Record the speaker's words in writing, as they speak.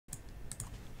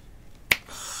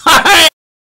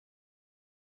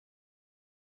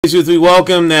Collegiate, we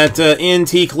welcome that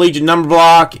NT Collegiate number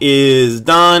block is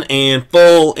done and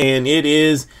full, and it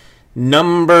is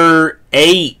number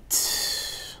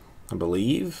 8, I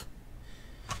believe.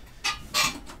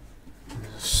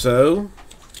 So,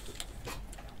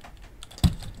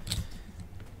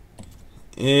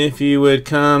 if you would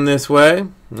come this way,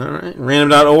 all right,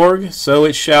 random.org, so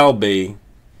it shall be.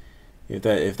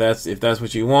 If that's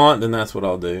what you want, then that's what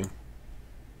I'll do.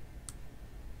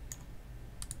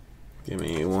 Give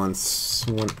me one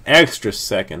extra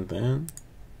second then.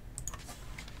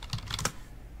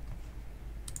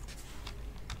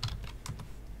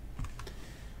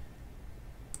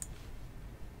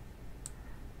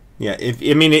 Yeah, if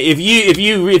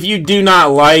you do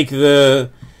not like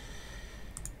the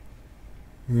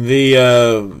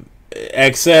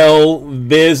Excel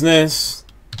business,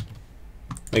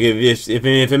 like if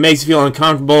it makes you feel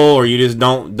uncomfortable or you just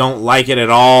don't like it at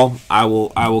all, I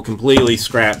will completely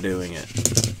scrap doing it.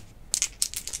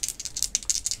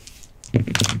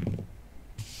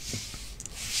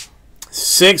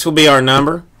 Six will be our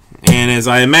number, and as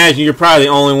I imagine, you're probably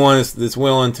the only one that's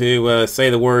willing to say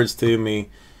the words to me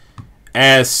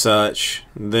as such,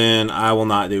 then I will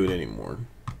not do it anymore.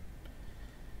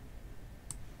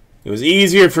 It was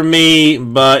easier for me,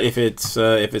 but if it's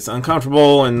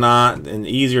uncomfortable and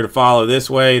easier to follow this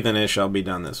way, then it shall be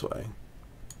done this way.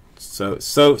 So it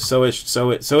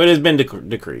has been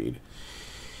decreed.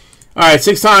 All right,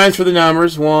 6 times for the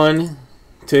numbers. 1,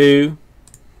 2,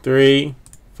 3,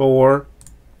 4,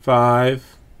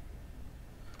 5.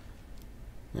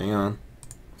 Hang on.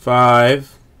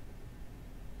 5.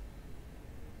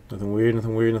 Nothing weird,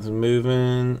 nothing weird, nothing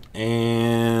moving.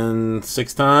 And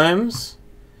 6 times.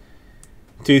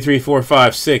 2, 3, 4,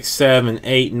 5, 6, 7,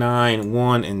 8, 9,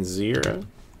 1, and 0.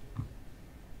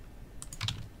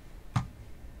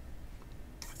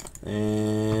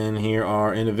 And here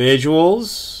are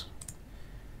individuals.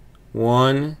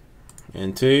 1,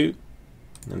 and 2,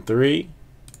 and 3,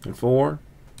 and 4,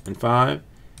 and 5,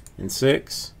 and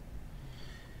 6.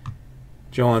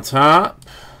 Joe on top.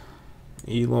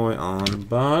 Eloy on the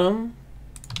bottom.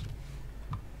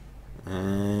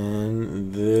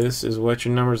 And this is what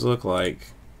your numbers look like.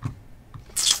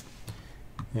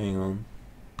 Hang on.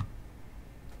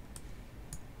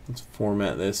 Let's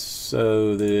format this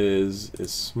so that it is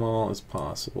as small as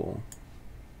possible.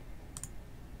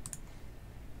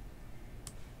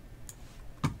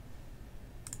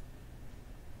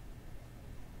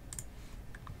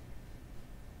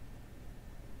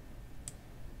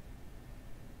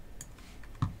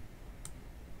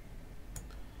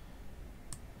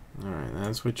 Alright,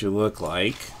 that's what you look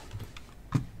like.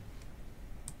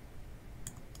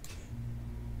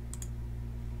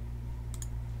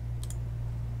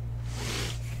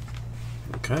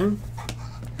 Okay.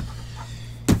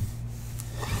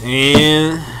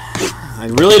 And I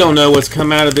really don't know what's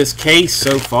come out of this case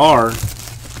so far.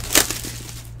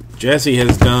 Jesse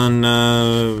has done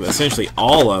essentially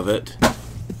all of it.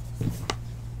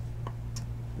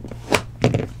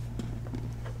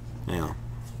 Now,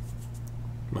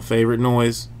 my favorite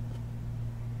noise.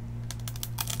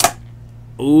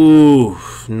 Ooh,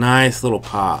 nice little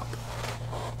pop.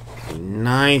 A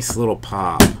nice little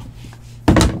pop.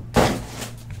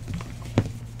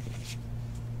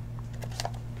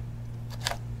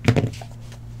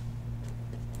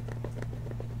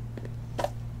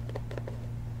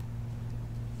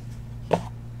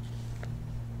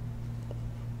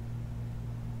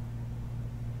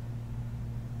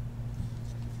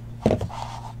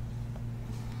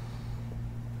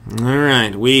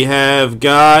 Alright, we have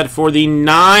got for the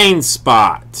 9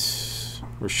 spot,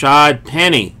 Rashad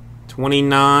Penny,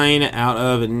 29 out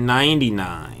of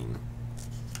 99.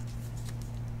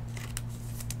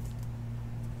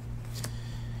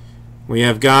 We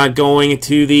have got going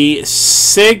to the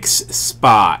 6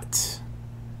 spot,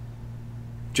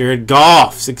 Jared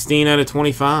Goff, 16 out of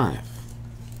 25.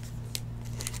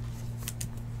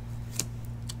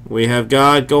 We have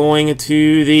got going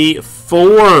to the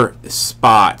 4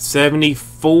 spot,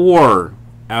 74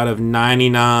 out of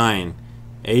 99.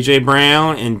 AJ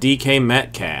Brown and DK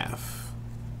Metcalf.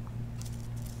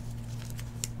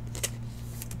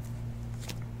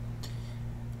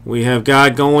 We have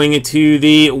got going to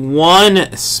the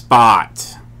 1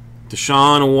 spot,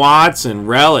 Deshaun Watson,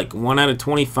 relic, 1 out of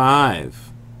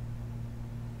 25.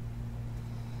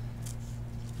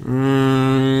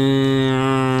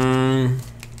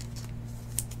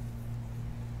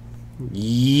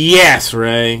 Yes,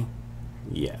 Ray.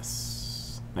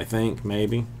 Yes. I think,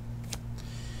 maybe.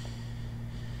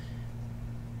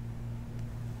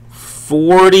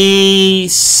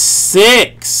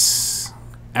 46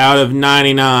 out of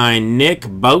 99. Nick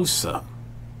Bosa.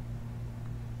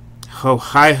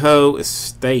 Ohio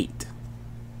State.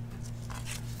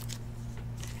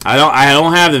 I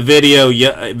don't have the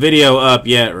video up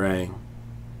yet, Ray.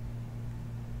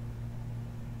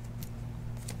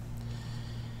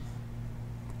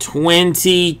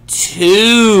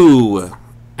 $22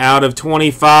 out of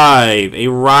 25. A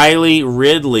Riley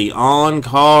Ridley on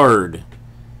card.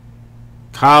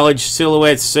 College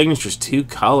Silhouette Signatures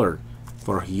 2-color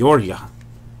for Georgia.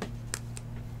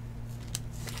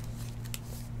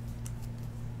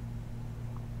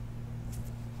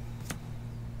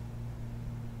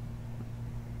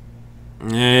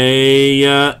 A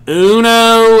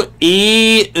Uno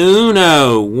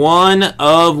 1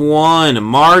 of 1.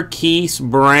 Marquise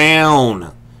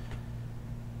Brown.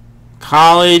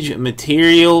 College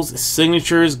Materials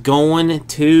Signatures going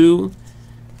to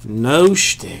No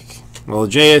Stick. Well,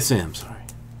 JSM, sorry.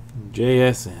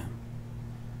 JSM.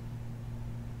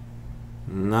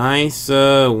 Nice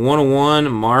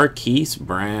 101 Marquise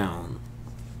Brown.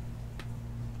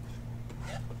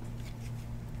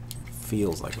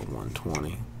 Feels like a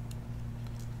 120.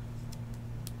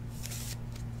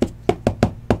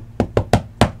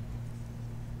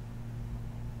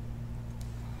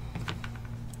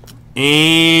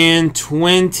 And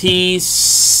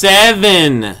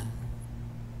 27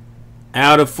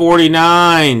 out of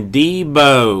 49.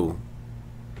 Debo.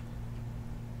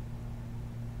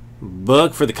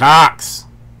 Book for the Cox.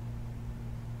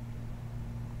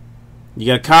 You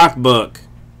got a cock book.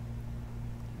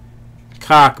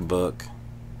 Cock book.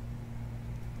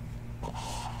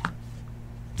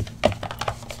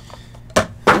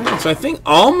 So I think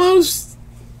almost,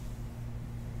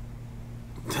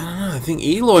 I don't know, I think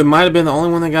Eloy might have been the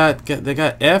only one that got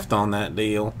effed on that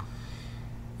deal.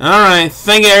 All right,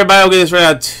 thank you everybody. We'll get this right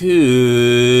out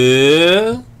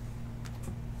to